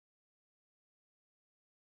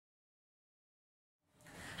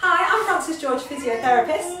Francis George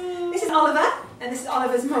physiotherapist. This is Oliver, and this is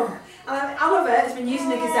Oliver's mum. Oliver has been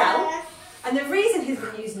using a Gazelle, and the reason he's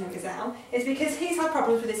been using a Gazelle is because he's had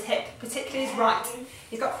problems with his hip, particularly his right.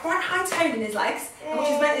 He's got quite high tone in his legs, which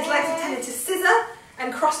has meant his legs have tended to scissor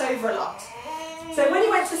and cross over a lot. So when he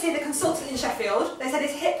went to see the consultant in Sheffield, they said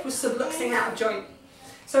his hip was subluxing out of joint.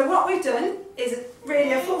 So what we've done is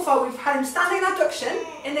really a full fold. We've had him standing abduction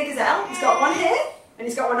in the Gazelle. He's got one here, and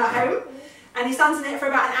he's got one at home, and he stands in it for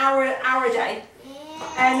about an hour a day.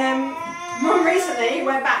 And Mum recently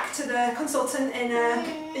went back to the consultant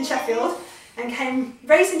in Sheffield and came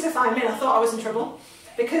racing to find me, and I thought I was in trouble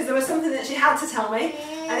because there was something that she had to tell me,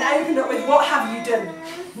 and it opened up with, "What have you done?"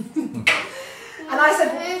 And I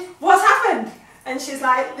said, "What's happened?" And she's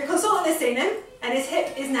like, "The consultant has seen him, and his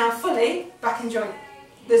hip is now fully back in joint.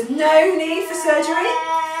 There's no need for surgery,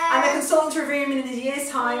 and the consultant's reviewing him in a year's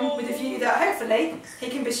time with a view that hopefully he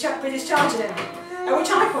can be discharging him." At which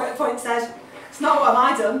I at a point said, "It's not what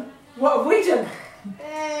have I done, what have we done?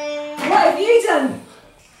 What have you done?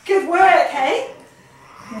 Good work, hey?"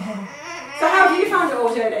 So how have you found it all,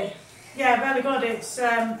 Jodie? Yeah, really good. It's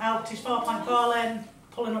helped his 4-point crawling,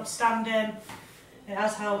 pulling up standing. It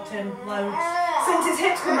has helped him loads. Since his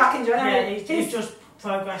hips come back in joint, yeah, he's just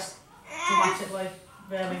progressed dramatically,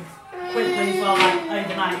 really quickly as well. Like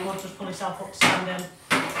overnight, he wants to pull himself up standing,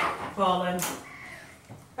 crawling.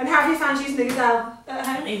 And how have you found using the Gazelle at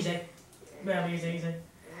home? Easy, really easy.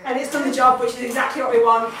 And it's done the job, which is exactly what we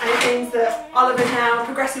want, and it means that Oliver's now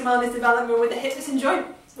progressing well in his development with the hip that's in joint,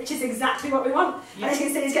 which is exactly what we want. Yep. And as you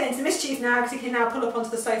can see, he's getting into mischief now because he can now pull up onto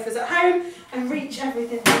the sofas at home and reach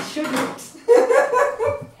everything he shouldn't.